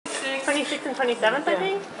26th and 27th, I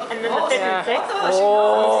think, and then the 5th and 6th.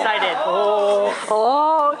 Oh. I'm excited.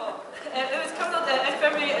 It comes out in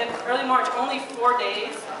February and early March, only 4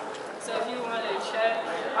 days. So if you want to check,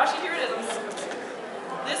 actually here it is.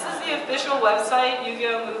 This is the official website,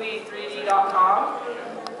 YugiohMovie3D.com.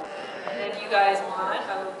 And if you guys want,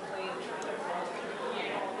 I will play it.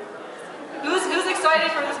 Who's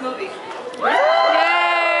excited for this movie?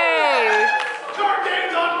 Yay!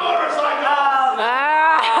 Cartoons on motorcycles!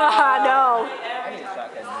 No. I need a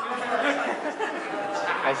shotgun.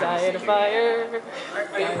 I saw the fire.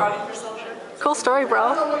 Are you proud of yourself, sure? Cool story,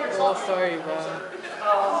 bro. Cool story, bro.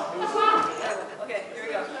 Okay, here we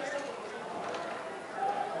go.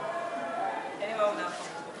 Any moment now.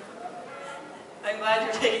 I'm glad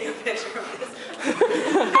you're taking a picture of this.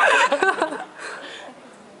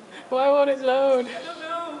 Why won't it load? I don't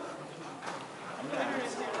know.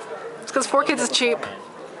 It's because 4 Kids is cheap.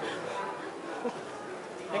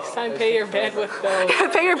 Next time, pay your bandwidth though.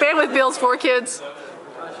 Pay your bandwidth bills, 4 Kids.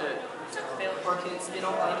 Fail 4 Kids, they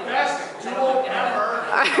don't like it. They don't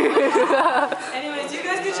like it. Anyways, you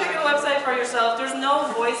guys can check out the website for yourself. There's no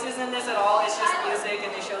voices in this at all. It's just music,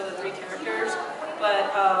 and they show the 3 characters.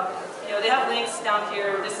 But you know, they have links down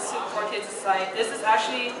here. This is 4 Kids' site. This is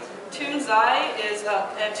actually Toonzai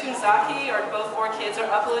and Toonzaki are both 4 Kids are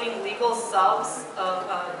uploading legal subs of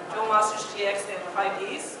Duel Monsters GX and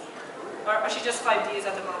 5Ds. Or actually just 5Ds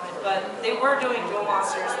at the moment, but they were doing Duel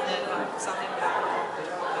Monsters and then something back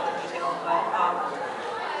detail. But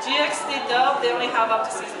GX they dub, they only have up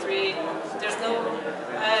to season 3. There's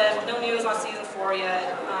no news on season 4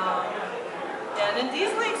 yet. And then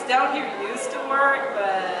these links down here used to work,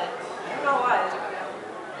 but I don't know why.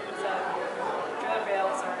 So, trailer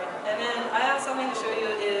fail, sorry. And then I have something to show you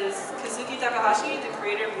is Kazuki Takahashi, the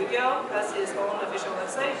creator of Yugioh, has his own official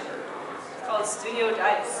website. It's called Studio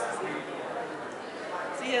Dice.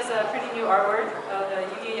 So he has a pretty new artwork of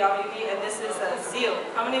Yugioh, and this is Zeal.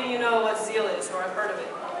 How many of you know what Zeal is, or have heard of it?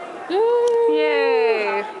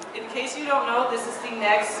 Yay! In case you don't know, this is the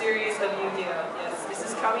next series of Yugioh. Yes, this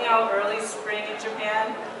is coming out early spring in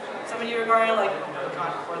Japan. Some of you are going like, oh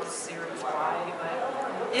god, for the series, why? But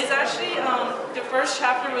it's actually, the first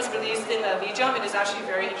chapter was released in VJump. It is actually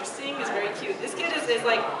very interesting. It's very cute. This kid is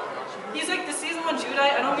like, he's like the season 1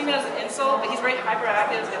 Judai. I don't mean it as an insult, but he's very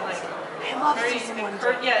hyperactive and like, I love very season 1.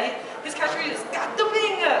 yeah, his catchphrase is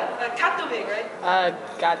Katobing, Katobing, right?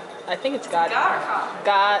 I think it's God.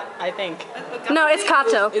 God, I think. No, it's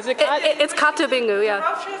Kato. Is it Kato? It's Kato Bingu, The yeah.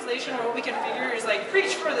 rough translation, or what we can figure, is like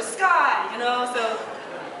reach for the sky, you know. So,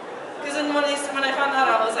 because then when I found that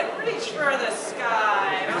out, I was like, reach for the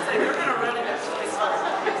sky, and I was like, they're gonna run into Toy Story.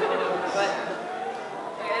 But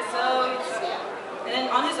okay, so and then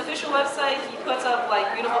on his official website, he puts up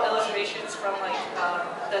like beautiful illustrations from like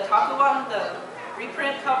the Takuban, the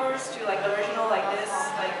reprint covers, to like original like this,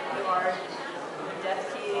 like the art, Death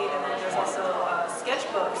Key, and then there's also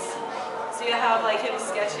sketchbooks. So you have like him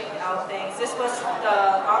sketching out things. This was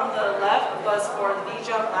on the left was for the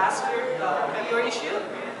VJump last year, February issue.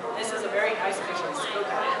 This is a very nice picture. So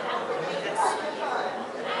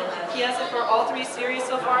and he has it for all 3 series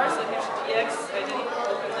so far. So here's GX. I didn't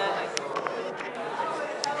open that.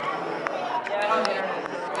 Yeah, I don't have internet.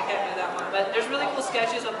 I can't do that one. But there's really cool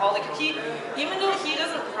sketches of all the. Even though he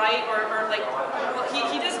doesn't write or like, well,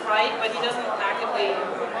 he does write, but he doesn't actively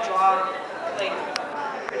draw like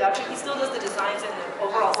production. He still does the designs and the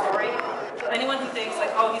overall story. So anyone who thinks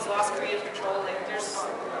like, oh, he's lost creative control, like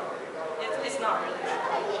it's not really true.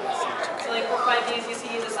 So like for 5Ds, you see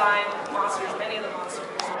he designed monsters, many of the monsters,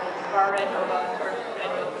 Bar Red Nova or Red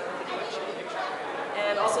Nova.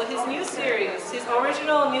 And also his new series, his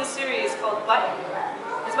original new series called Button.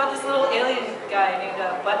 It's about this little alien guy named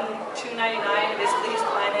Button 299. Basically his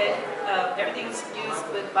planet, everything's used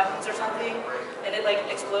with buttons or something, and it like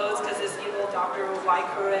explodes because this evil Dr.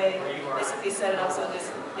 Waikure basically set it up so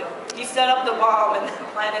this, you know, he set up the bomb and the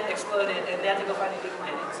planet exploded and they had to go find a new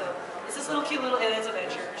planet. So it's this little cute little aliens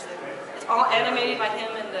adventures. It's all animated by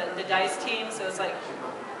him and the DICE team, so it's like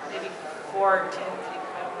maybe 4 or 10 people.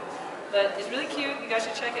 But it's really cute. You guys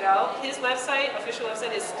should check it out. His website, official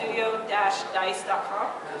website, is studio-dice.com.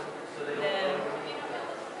 And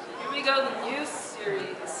here we go, the new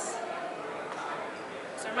series.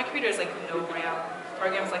 Sorry, my computer is like no RAM.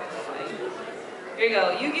 Programs like to fight. Here you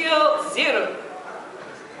go, Yugioh Zero.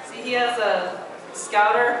 See, he has a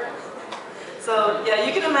scouter. So yeah,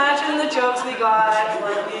 you can imagine the jokes we got.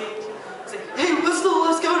 Like, it's like, hey, what's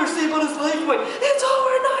the scouter say about his life? Like, it's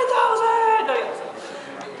over 9,000. No, yeah.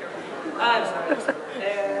 I'm sorry.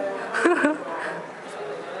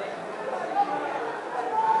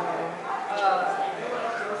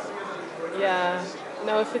 Yeah.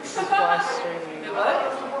 No, if Flash streaming. Wait,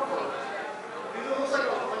 what?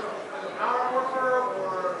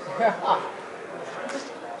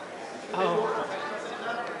 Oh.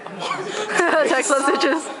 Text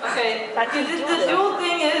messages. Okay, the dual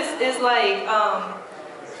thing is like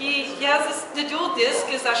he has this, the dual disc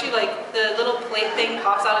is actually like the little plate thing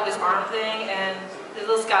pops out of his arm thing, and the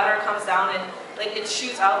little scatter comes down and like it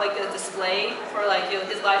shoots out like a display for like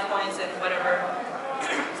his life points and whatever.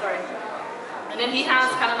 Sorry. And then he has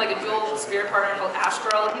kind of like a dual spirit partner called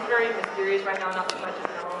Astral. He's very mysterious right now, not too much is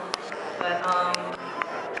known. But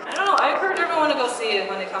I don't know, I encourage everyone to go see it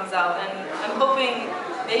when it comes out, and I'm hoping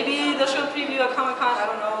maybe they'll show a preview at Comic-Con, I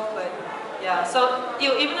don't know, but yeah. So,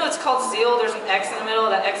 even though it's called Zeal, there's an X in the middle,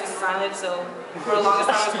 that X is silent, so for the longest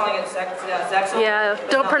time I was calling it Zexel. Yeah,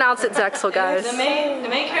 don't pronounce it Zexel, guys. The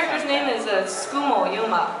main character's name is Tsukumo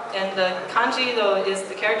Yuma, and the kanji, though, is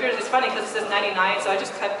the character. It's funny because it says 99, so I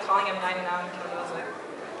just kept calling him 99 because I was like,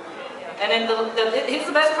 yeah. And then here's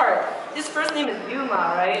the best part. His first name is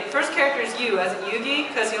Yuma, right? First character is Yu, as in Yugi,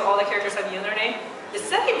 because all the characters have Yu in their name. The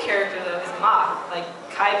second character, though, is Ma, like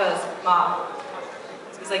Kaiba's Ma.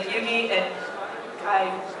 So it's like Yugi and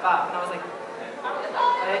Kaiba, and I was like,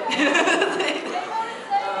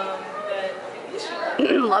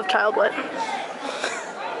 what? Love childhood.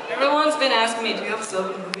 Everyone's been asking me, do you have sub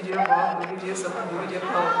in the movie? Do you have raw in the movie? Do you have sub in the movie? Do you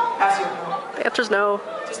have no? Pass your no. The answer's no.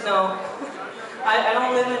 Just no. I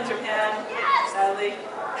don't live in Japan, sadly.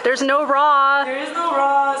 There's no raw. There is no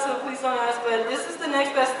raw, so please don't ask, but this is the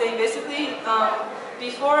next best thing. Basically,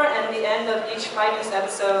 before and the end of each 5 news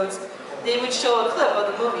episodes, they would show a clip of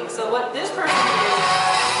the movie. So what this person did,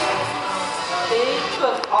 they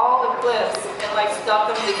took all the clips and like stuck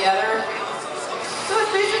them together. So it's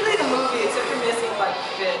basically the movie, except for missing like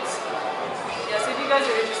bits. Yeah, so if you guys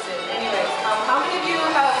are interested. Anyways, how many of you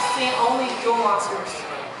have seen only Duel Monsters?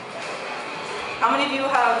 How many of you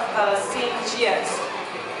have seen GX?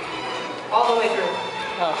 All the way through.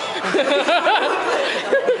 Oh.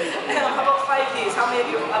 How about 5Ds? How many of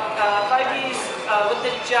you? 5Ds with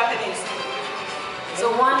the Japanese. So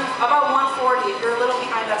about 140. If you're a little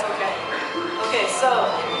behind, that's okay. Okay, so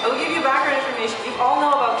I will give you background information. You all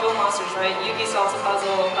know about Duel Monsters, right? Yugi solves a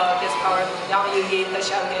puzzle, gets power, Yama Yugi, the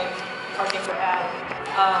Shadow Game, card games are bad.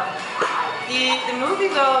 The movie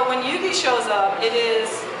though, when Yugi shows up, it is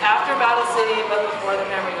after Battle City but before the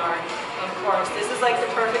Memory Guard. Of course, this is like the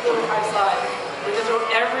perfect little time slot. We're gonna throw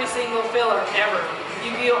every single filler ever.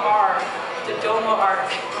 Yugioh arc, the Domo arc,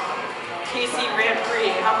 KC Grand Prix,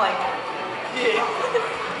 and I'm like, yeah.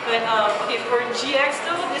 But okay, for GX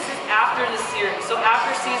though, this is after the series. So after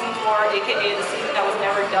season 4, aka the season that was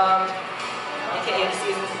never dubbed, aka the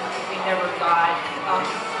season we never got.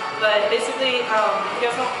 But basically, you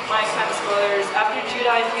guys don't mind kind of spoilers. After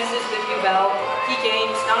Judai fuses with Yubel, he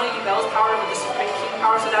gains not only Yubel's power, but the Supreme King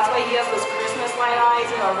power. So that's why he has those Christmas light eyes,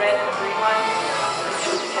 you know, red and a green one.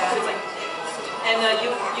 Yeah, it's like, and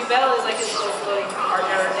Yubel is like his little floating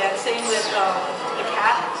partner. And same with the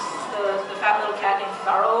cat, the fat little cat named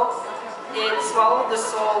Pharaoh. It swallowed the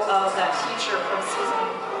soul of that teacher from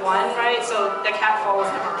season 1, right? So the cat follows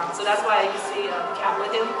him around. So that's why you see the cat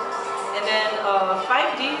with him. And then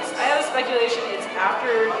 5Ds, I have a speculation it's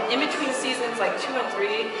after, in between seasons like 2 and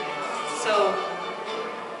 3. So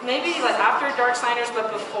maybe like after Darksiders,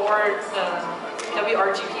 but before the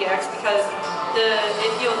WRGPX, because they're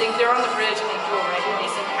on the bridge and they duel, right?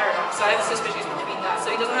 Mace and Paradox. So I have suspicions between that.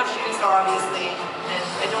 So he doesn't have Shooting Star, obviously,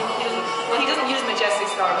 and he doesn't use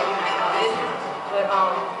Majestic Star, but he might have it. But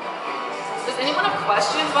does anyone have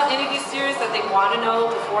questions about any of these series that they want to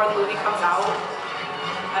know before the movie comes out?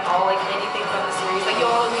 At all, like anything from the series, like you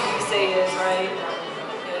all know who Yusei is, right?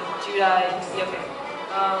 Judai, yeah, okay.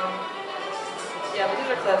 Yeah, but these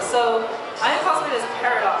are clips. So I am cosplay as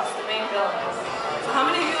Paradox, the main villain. So how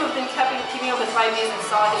many of you have been keeping up with 5Ds and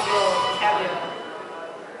saw his little cameo?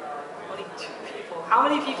 Only 2 people. How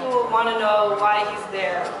many people want to know why he's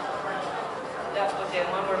there? Yeah, okay,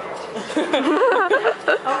 one more person.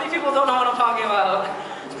 How many people don't know what I'm talking about?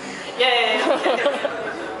 Yeah, okay.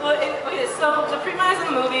 Well, okay, so the premise of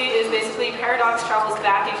the movie is basically Paradox travels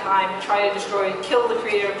back in time to try to kill the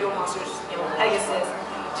creator of Duel Monsters, Pegasus,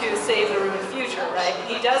 to save the ruined future, right?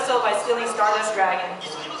 He does so by stealing Stardust Dragon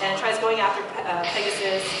and tries going after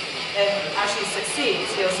Pegasus and actually succeeds.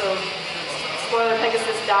 So spoiler,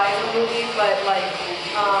 Pegasus dies in the movie, but like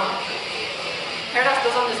Paradox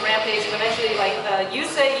goes on this rampage and eventually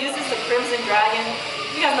Yusei uses the Crimson Dragon.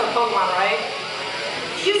 You guys know Pokemon, right?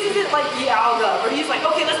 He uses it like Dialga, where he's like,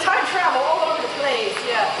 okay, let's time travel all over the place.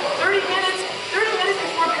 Yeah, 30 minutes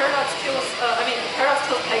before Paradox kills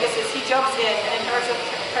Pegasus, he jumps in, and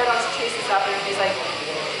Paradox chases after him. He's like,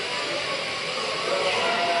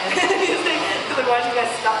 so glad you guys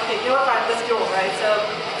stopped. Okay, you know what? Fine, this duel, right? So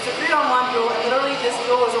it's a 3-on-1 duel, and literally this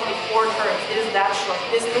duel is only 4 turns. It is that short.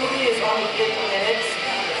 This movie is only 50 minutes.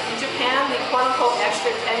 In Japan, the quote-unquote extra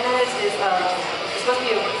 10 minutes is supposed to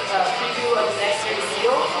be a preview of the next series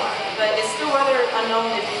Seal, but it's still rather unknown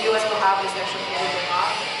if the US will have this extra footage or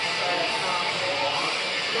not.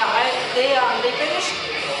 But yeah, they finished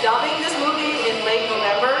dubbing this movie in late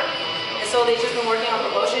November. So they've just been working on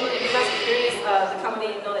promotion. If you guys are curious, the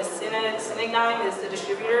company known as Sacanime is the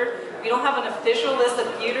distributor. We don't have an official list of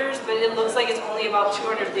theaters, but it looks like it's only about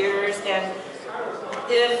 200 theaters. And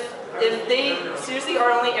if they seriously are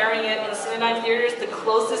only airing it in Sacanime theaters, the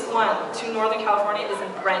closest one to Northern California is in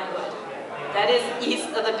Brentwood. That is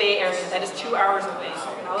east of the Bay Area. That is 2 hours away.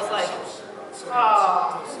 And I was like,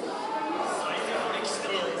 oh.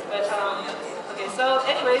 But okay, so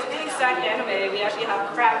anyways, being Sacanime, we actually have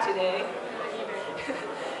crack today.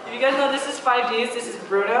 If you guys know, this is 5Ds, this is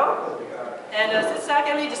Bruno. And since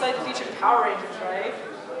Sacanime decided to feature Power Rangers, right?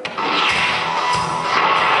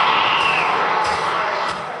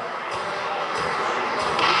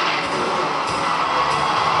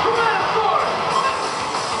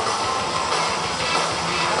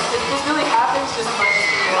 This really happens just by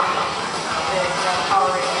Power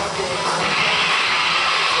Rangers.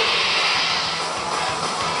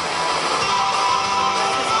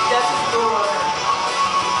 That's just cool.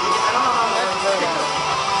 I don't know how that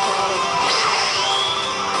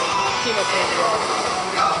Team up as well.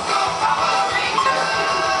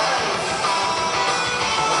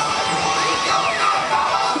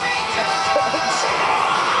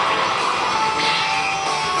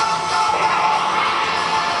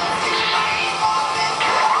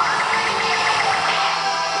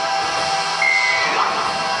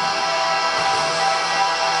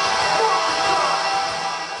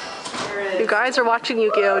 You guys are watching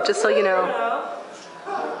Yugioh, just so you know.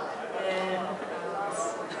 And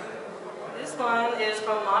this one is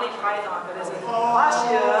from Monty Python, but it's in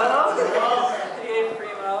Yugioh. Okay,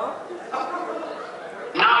 Primo.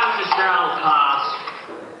 None shall pass.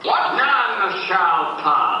 What? None shall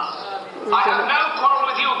pass. I have no quarrel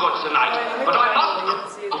with you, good Sir Knight, but I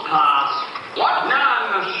must pass. What?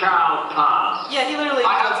 None shall pass. Yeah, he literally.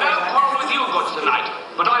 I have no quarrel with you, good Sir Knight,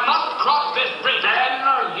 but I must cross this bridge. Then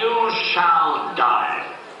you shall die.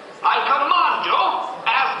 I command you,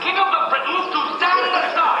 as King of the Britons, to stand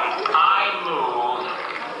aside. I move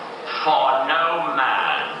for no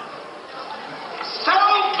man. So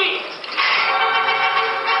be it.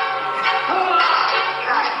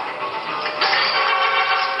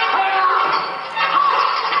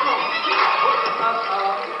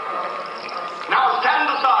 Now stand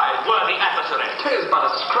aside, worthy adversary. 'Tis but a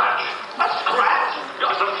scratch. A scratch?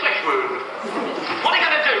 Just a flesh wound. What are you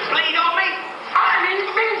going to do, bleed on me? I'm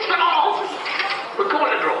invincible! We'll call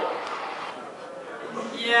it a draw.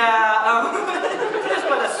 Yeah, just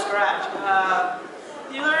but a scratch.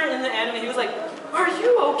 You learned in the anime, he was like, "Are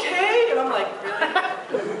you okay?" And I'm like,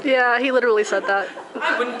 "Really?" Yeah, he literally said that.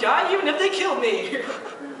 I wouldn't die even if they killed me. So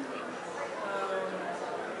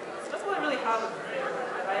that's all I really have.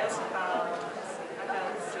 I also have. I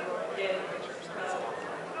have Yay pictures.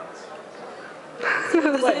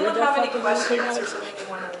 Does anyone have any questions or something they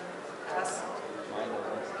want to ask?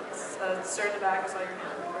 Sir in the back, I saw your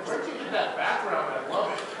hand. Where'd you get that background? I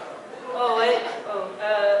love it. Oh, wait.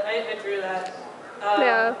 I drew that.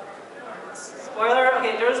 Yeah. Spoiler,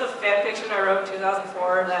 okay, there was a fan fiction I wrote in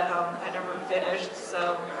 2004 that I never finished,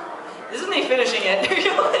 so this is me finishing it.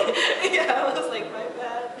 Yeah, I was like, my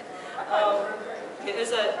bad. Okay,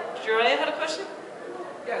 there's Joy had a question?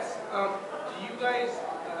 Yes. Do you guys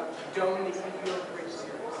condone the Yugioh Bridge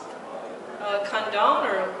series? Condone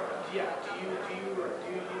or? Yeah. Do you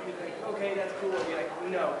be like, okay, that's cool, or be like,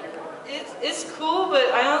 no, get rid of it? It's cool,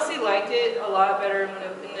 but I honestly liked it a lot better in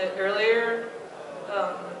the earlier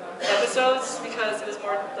episodes because it was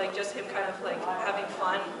more like just him kind of like having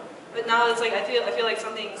fun. But now it's like I feel like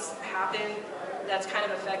something's happened that's kind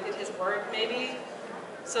of affected his work maybe.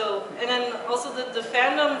 So and then also the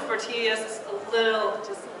fandom for TES is a little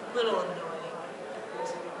annoying.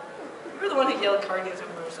 You're the one who yelled card games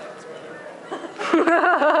with motorcycles earlier.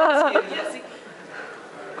 Yeah, see,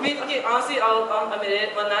 I mean, okay, honestly, I'll admit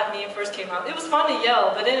it, when that meme first came out, it was fun to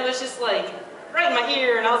yell, but then it was just like, right in my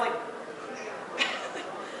ear, and I was like,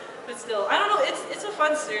 but still, I don't know, it's a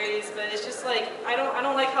fun series, but it's just like, I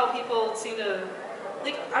don't like how people seem to,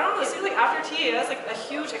 like, I don't know, it seems like after TES, like a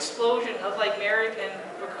huge explosion of like Merrick and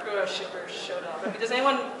Bakura shippers showed up. I mean, does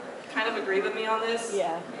anyone kind of agree with me on this?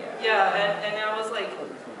 Yeah. Yeah, and I was like,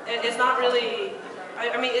 it's not really,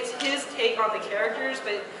 I mean, it's his take on the characters,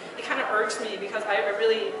 but it kind of irks me because I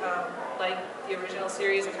really like the original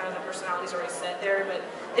series and kind of the personality's already set there, but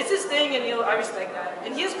it's his thing, and I respect that.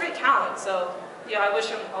 And he has great talent, so yeah, I wish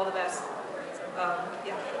him all the best.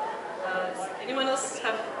 Yeah. Does anyone else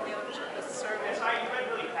have a service? Sorry, you went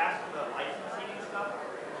really fast with the licensing and stuff.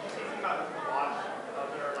 Did you say something about the watch of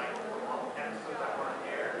their episodes that weren't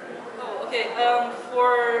aired? Oh, okay.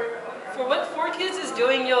 For what 4Kids is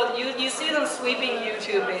doing, you see them sweeping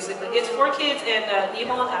YouTube basically. It's 4Kids and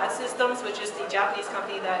Nihon Ad Systems, which is the Japanese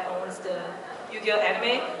company that owns the Yu-Gi-Oh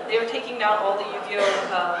anime. They are taking down all the Yu-Gi-Oh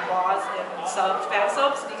laws and fan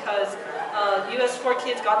subs because US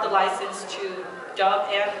 4Kids got the license to dub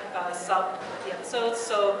and sub the episodes.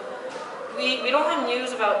 So we don't have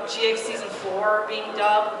news about GX Season 4 being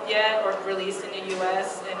dubbed yet or released in the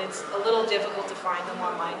US, and it's a little difficult to find them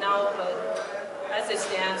online now, but as it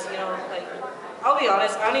stands, I'll be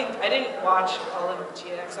honest, I didn't watch all of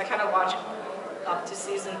GX. I kind of watched up to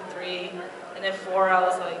Season 3, and then 4 I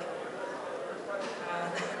was like,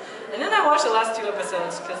 and then I watched the last 2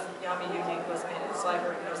 episodes because Yami Yugi was in it,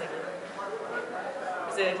 Slifer, and I was like,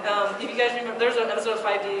 if you guys remember, there's an episode of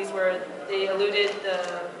 5Ds where they alluded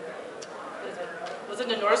was it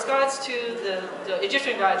the Norse gods to the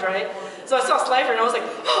Egyptian gods, right? So I saw Slifer and I was like,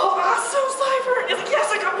 oh, awesome, Slifer! And it's like, yes,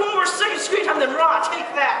 I got 1 more second screen time than Raw, take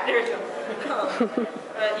that! There you go.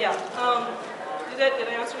 Yeah. Did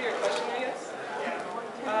I answer your question, I guess?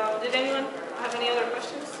 Did anyone have any other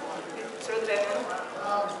questions? Sir, the dynamic?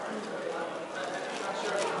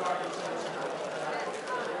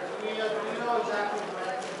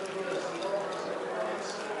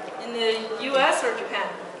 In the US or Japan?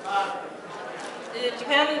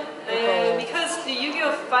 Japan, because the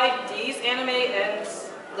Yu-Gi-Oh! 5D's anime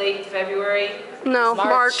ends late February. No,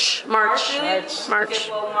 March. March. Really? March.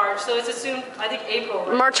 Okay, well, March. So it's assumed, I think April.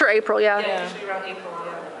 Right? March or April, yeah. Yeah, usually around April,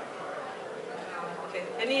 yeah. Okay.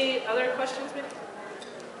 Any other questions, maybe?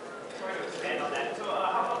 Sorry to expand on that. So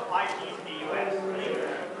how about 5Ds in the US?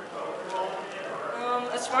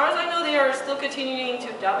 As far as I know, they are still continuing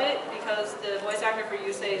to dub it because the voice actor for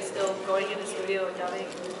Yusei is still going in the studio and dubbing.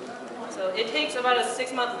 So it takes about a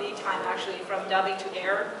 6-month lead time actually from dubbing to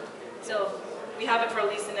air. So we have it for at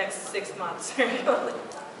least the next 6 months. And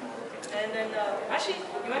then actually,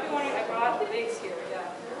 you might be wondering, I brought the wigs here.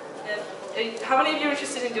 Yeah. How many of you are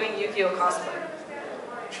interested in doing Yu-Gi-Oh cosplay?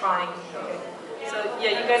 Trying. Okay. So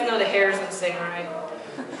yeah, you guys know the hair's insane, right?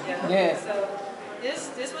 Yeah. So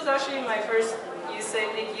this was actually my first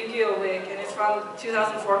Yu-Gi-Oh wig, and it's from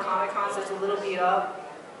 2004 Comic-Con, so it's a little beat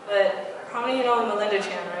up. But how many of you know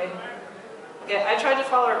Melinda-chan, right? Okay, I tried to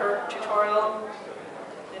follow her tutorial.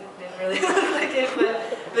 Didn't really like it,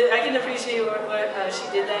 but I can appreciate what she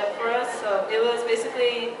did that for us. So it was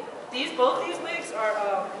basically both these wigs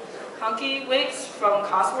are Punky wigs from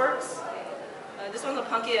Cosworks. This one's a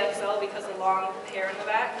Punky XL because of the long hair in the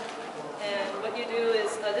back. And what you do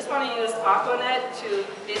is, this one you use Aquanet to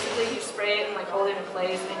basically you spray it and hold it in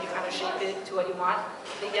place and you kind of shape it to what you want.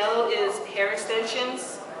 The yellow is hair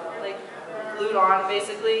extensions, glued on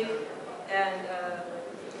basically. And,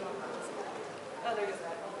 oh, there goes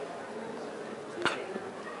that.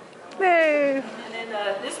 Hey. And then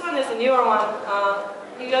this one is a newer one.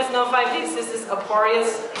 You guys know 5Ds, this is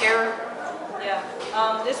Aporia's hair. Yeah.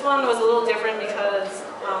 This one was a little different because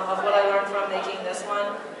of what I learned from making this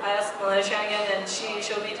one. I asked Melinda Chan again, and she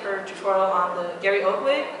showed me her tutorial on the Gary Oak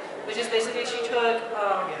wig, which is basically she took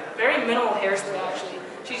very minimal hairspray actually.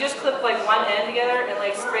 She just clipped one end together and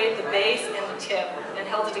sprayed the base and the tip and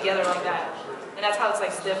held it together like that. And that's how it's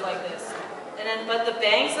stiff like this. And then, but the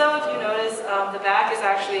bangs though, if you notice, the back is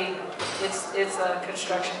actually, it's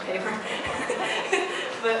construction paper.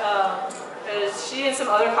 But she and some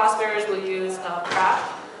other cosplayers will use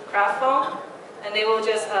craft foam, and they will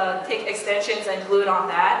just take extensions and glue it on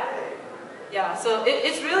that. Yeah, so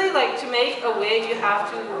it's really to make a wig, you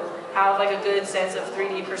have to have a good sense of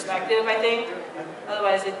 3D perspective, I think.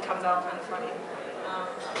 Otherwise, it comes out kind of funny.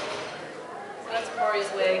 So that's Corey's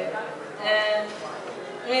wig. And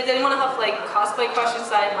I mean, if anyone have cosplay questions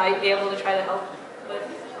that I might be able to try to help with?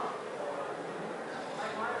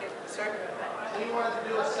 Okay, sir? If you wanted to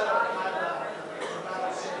do a setup in my lab,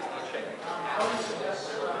 how do you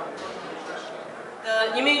suggest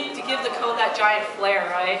you mean to give the coat that giant flare,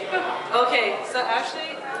 right? Okay, so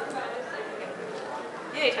actually,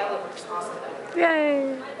 yay, tablet works, awesome.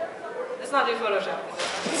 Yay. Let's not do Photoshop.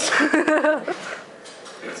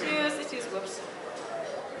 let's use, whoops.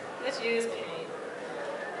 Let's use paint.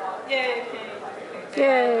 Yay, paint.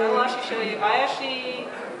 Yay. I will actually show you. I actually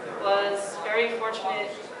was very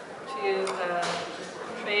fortunate to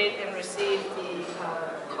trade and receive the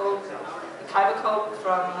coat, the Kaiba coat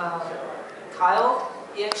from Kyle,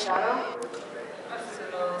 EX Shadow.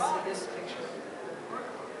 So, see this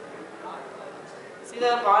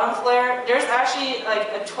the bottom flare, there's actually like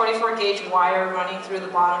a 24 gauge wire running through the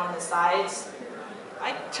bottom and the sides.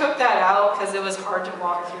 I took that out because it was hard to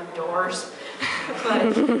walk through doors.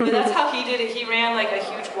 but that's how he did it. He ran like a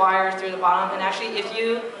huge wire through the bottom, and actually if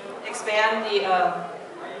you expand the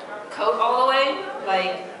coat all the way,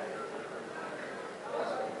 like,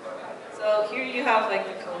 so here you have like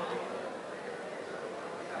the coat.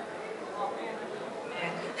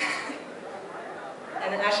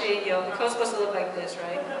 And then actually, you know, the coat's supposed to look like this,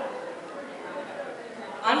 right?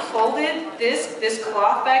 Unfolded, this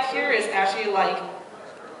cloth back here is actually like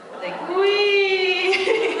whee!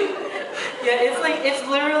 Yeah, it's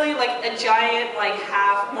literally like a giant, like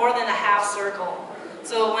more than a half circle.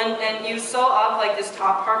 So and you sew up like this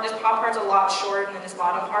top part's a lot shorter than this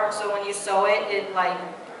bottom part. So when you sew it,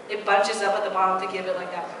 it bunches up at the bottom to give it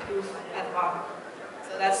like that poof at the bottom.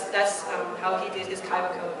 So that's how he did his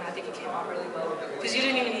kaiba coat, and I think it came out really well. Because you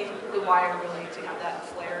didn't even need the wire really to have that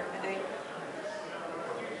flare, I think.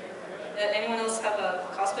 Anyone else have a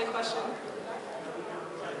cosplay question?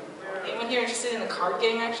 Anyone here interested in the card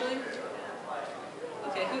game, actually?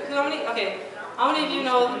 Okay, how many of you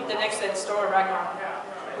know the next set, Storm of Ragnarok?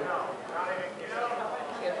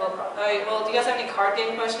 Okay, well, do you guys have any card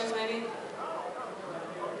game questions, maybe?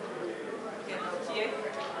 Okay,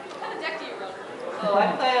 What kind of deck do you run? Oh,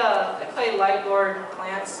 I play Lightboard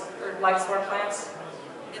Plants, or Lightsworn Plants.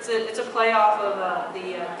 It's a play off of the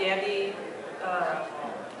Dandy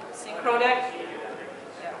Synchro deck.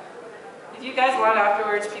 Yeah. If you guys want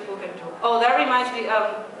afterwards, people can do it. Oh, that reminds me,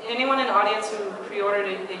 anyone in the audience who pre-ordered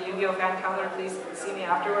a Yu-Gi-Oh fan calendar, please see me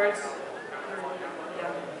afterwards.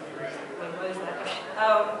 Yeah. Wait, what is that?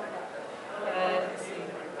 Let's see.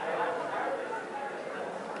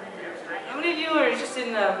 How many of you are interested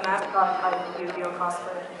in the mascot type Yu-Gi-Oh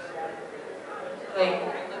cosplay? Like,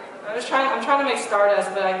 I'm trying to make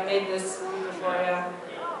Stardust, but I made this before, yeah.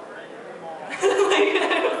 I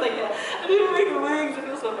was like, yeah, I didn't make the wings, I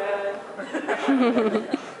feel so bad.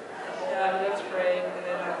 Yeah, that's great. And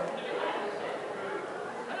then,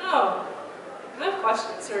 I don't know. Do you have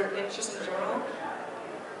questions or interests in general?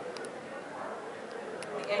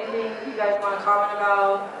 Like anything you guys want to comment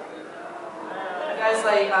about? You guys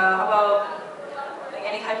like, how about like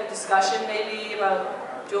any type of discussion maybe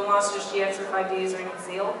about Duel Monsters, GX, or 5Ds, or even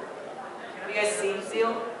Zeal? Have you guys seen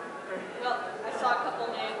Zeal? Well, I saw a couple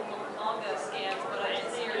manga scans, but I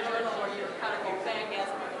didn't see your journal where you were kind of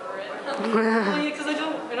fangasming over it. Well, yeah, because I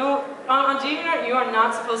don't, on DeviantArt you are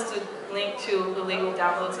not supposed to link to illegal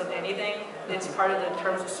downloads of anything. It's part of the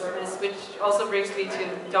terms of service, which also brings me to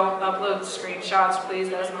don't upload screenshots, please.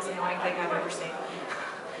 That is the most annoying thing I've ever seen.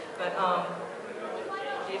 But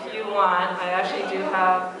if you want, I actually do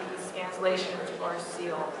have the scanslations for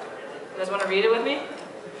Seal. You guys want to read it with me?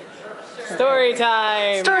 Story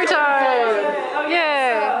time! Story time!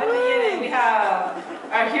 Okay, so at the beginning we have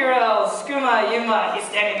our hero, Skuma Yuma. He's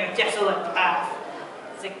standing in a desolate path.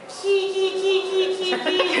 He's like, kee, kee, kee, kee,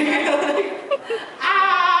 kee, kee.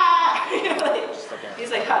 Ah!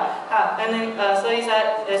 He's like, ha, ha. And then, so he's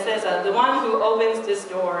at, it says, the one who opens this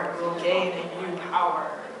door will gain a new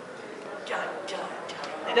power. Dun, dun,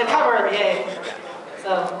 dun. And the power, yay.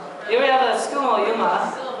 So, here we have a Skuma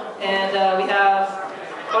Yuma. And we have,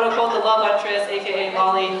 quote unquote, the love actress, aka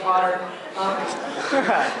Lolly Potter.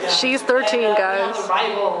 Yeah. She's 13, and, guys. The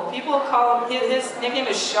rival. People call him, his nickname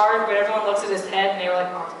is Shark, but everyone looks at his head and they were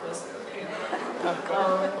like, octopus.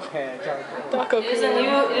 It is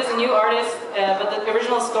a new artist, but the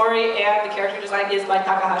original story and the character design is by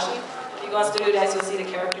Takahashi. If you go on Studio Dice, you'll see the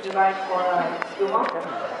character design for Kuma.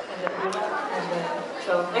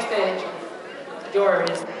 So, next page. The door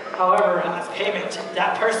is, however, as payment,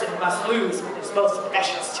 that person must lose what is most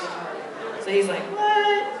precious to her. So he's like,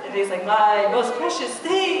 what? And he's like, my most precious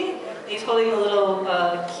thing. And he's holding a little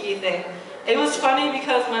key thing. It was funny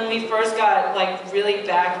because when we first got like really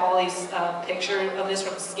back all these pictures of this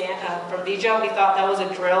from Yugioh, we thought that was a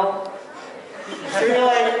drill. So we were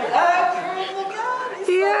like, oh, look on.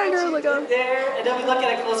 Yeah, girl, look on. There. And then we look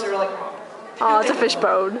at it closer, we're like, oh, it's a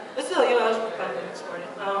fishbone. But still, you know, that's fun to explore it.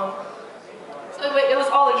 So wait, it was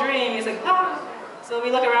all a dream. He's like, ah. So we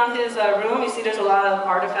look around his room, you see there's a lot of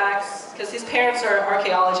artifacts, because his parents are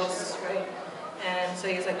archaeologists, right? And so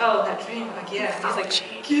he's like, oh, that dream again. He's like,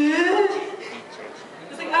 good?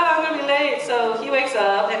 He's like, oh, I'm gonna be late. So he wakes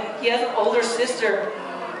up and he has an older sister.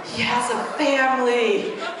 He has a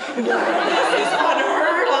family. This is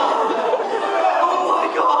unheard of. Oh my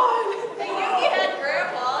God. Hey, Yugi had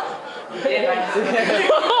grandpa. Yeah,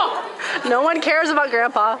 No one cares about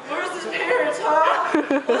Grandpa. where's his parents, huh?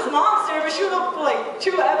 His mom's there, but she was up for like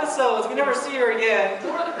 2 episodes. We never see her again. Do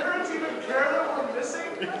the parents even care that we're missing?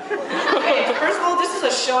 Okay, first of all, this is a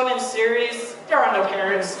shonen series. There are no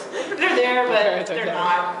parents. They're there, but they're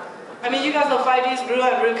not. I mean, you guys know 5D's Rua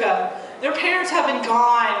and Ruka. Their parents have been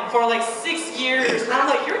gone for like 6 years. And I'm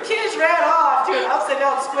like, your kids ran off to an upside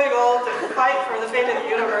down squiggle to fight for the fate of the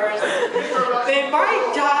universe. They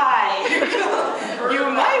might die. You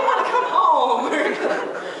might want to come home.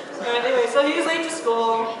 Anyway, so he's late to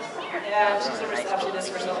school. Yeah, she's a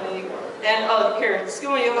receptionist or something. And oh, here,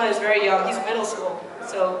 Tsukuma Yuma is very young. He's middle school.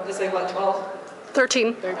 So it's like what, 12?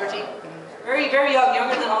 13. 13. Very, very young,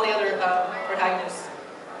 younger than all the other protagonists.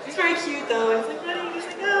 He's very cute though. He's like, buddy, he's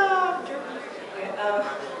like, oh, jerky. Okay,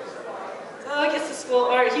 so he gets to school,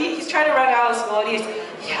 or he's trying to run out of school, and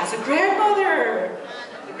he has a grandmother.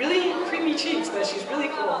 Really creamy cheeks, but she's really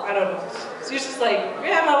cool. I don't know. So he's just like,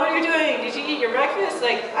 Grandma, what are you doing? Did you eat your breakfast?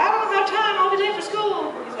 Like, I don't have time. I'll be late for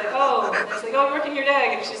school. He's like, oh. And he's like, oh, you're working your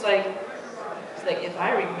dag. And she's like, if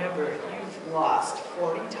I remember, you've lost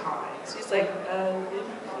 40 times. He's like,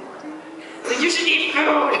 you should eat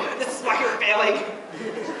food. This is why you're failing.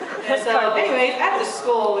 And so, anyways, at the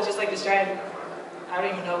school, which is like this giant, I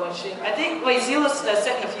don't even know what shit. I think, wait, Zeala's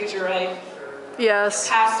set in the future, right? Yes.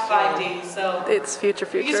 Past 5D, so it's future.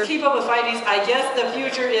 You just keep up with 5Ds. I guess the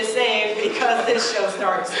future is saved because this show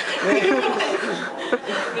starts. And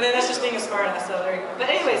then that's just being a smart ass, so there you go. But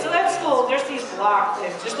anyway, so at school, there's these block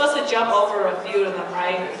things. You're supposed to jump over a few of them,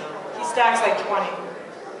 right? He stacks like 20.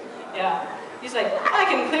 Yeah. He's like, I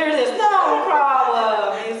can clear this, no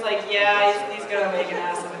problem. He's like, yeah, he's gonna make an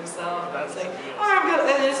ass of himself. It's like, oh, I'm good.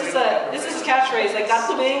 And this is his catchphrase, like, that's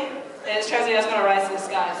the thing. And it's translated as gonna rise to the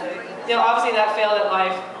sky. So, you know, obviously that fails at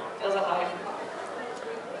life.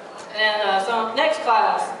 And so next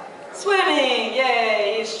class, swimming.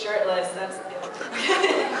 Yay, he's shirtless. That's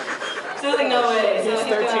so like no way.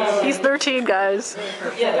 So he's 13, guys.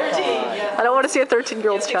 Yeah, 13. Yeah. I don't want to see a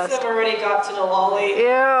 13-year-old's chest. I've already got to the lolly. Ew.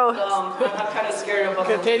 I'm kind of scared of them.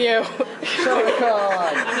 Continue.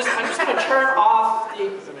 I'm just gonna turn off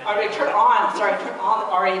turn on the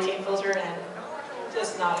R18 filter and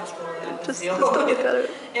just not explore that. Just don't look at it.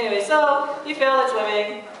 Anyway, so he failed at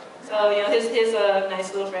swimming. So, you know, his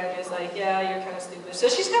nice little friend is like, yeah, you're kind of stupid. So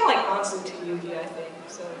she's kind of like Ansu to Yugi, I think.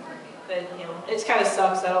 So, but, you know, it kind of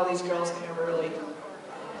sucks that all these girls can never really do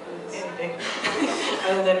anything.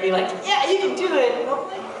 Other than be like, yeah, you can do it. You know?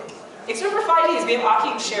 Except for 5Ds, we have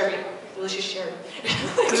Aki and Sherry. Delicious Sherry.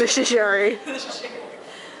 Delicious Sherry. Delicious Sherry.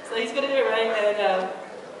 So he's going to do it right. And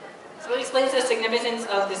so he explains the significance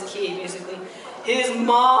of this key, basically. His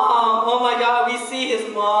mom, oh my god, we see his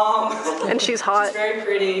mom. And she's hot. She's very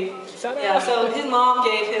pretty. Yeah, so his mom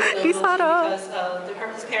gave him the He's hot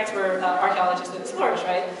because his parents were archaeologists and explorers,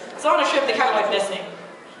 right? So on a trip, they kind of went missing.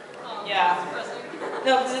 Yeah.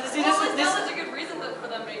 No, see, this is a good reason for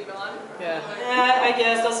them being gone. Yeah. Yeah, I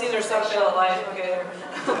guess they'll see their son fail at life. Okay.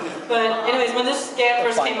 But anyways, when this scan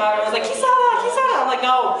first came out, I was like, Kisada! I'm like,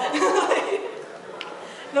 no.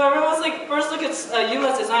 No, everyone was like, first look at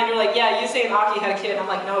Yuma's design, you're like, yeah, you say Aki had a kid. I'm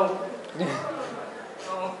like, no. No.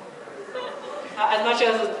 As much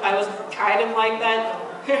as I was kind of like that.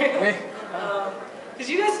 Because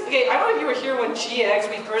you guys, okay, I don't know if you were here when GX,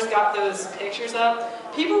 we first got those pictures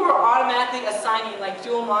up. People were automatically assigning like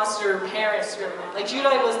dual monster parents to everyone. Like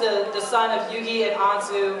Judai was the son of Yugi and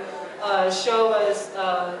Anzu. Sho was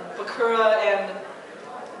Bakura and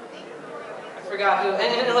I forgot who.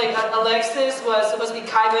 And like Alexis was supposed to be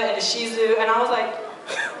Kaiba and Ishizu, and I was like,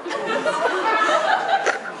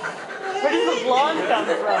 where does the blonde come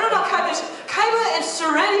from? I don't know, Kaiba and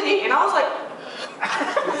Serenity, and I was like,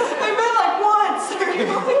 they met like once.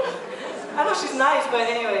 I know she's nice, but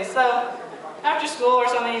anyway, so after school or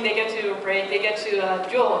something, they get to break, they get to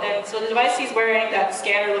Jewel, and so the device he's wearing, that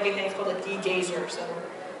scanner-looking thing, is called a D-Gazer. So,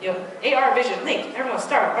 you know, AR vision, Link, everyone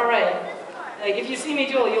start, all right. Like, if you see me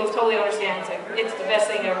duel, you'll totally understand. It's like, it's the best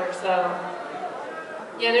thing ever, so.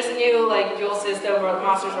 Yeah, there's a new, like, duel system where the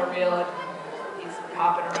monsters are real, and he's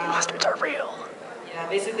hopping around. The monsters are real. Yeah,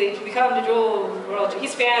 basically, if you become the duel world,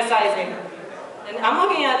 he's fantasizing. And I'm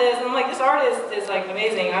looking at this, and I'm like, this artist is, like,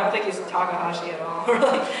 amazing. I don't think he's Takahashi at all. Or,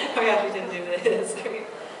 like, oh yeah, he didn't do this.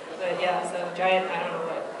 But yeah, so giant, I don't know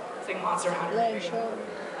what, it's like Monster Hunter.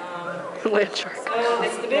 Land shark. So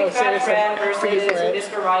it's the big fat friend versus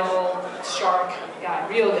Mr. Rival shark guy,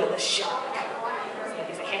 real good, the shark. So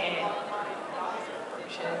he's like, hey.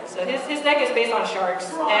 So his deck is based on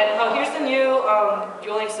sharks. And here's the new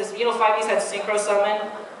dueling system. You know, 5Ds had synchro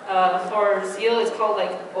summon. For Zeal, it's called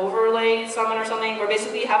like overlay summon or something, where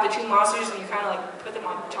basically you have the two monsters and you kind of like put them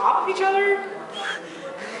on top of each other.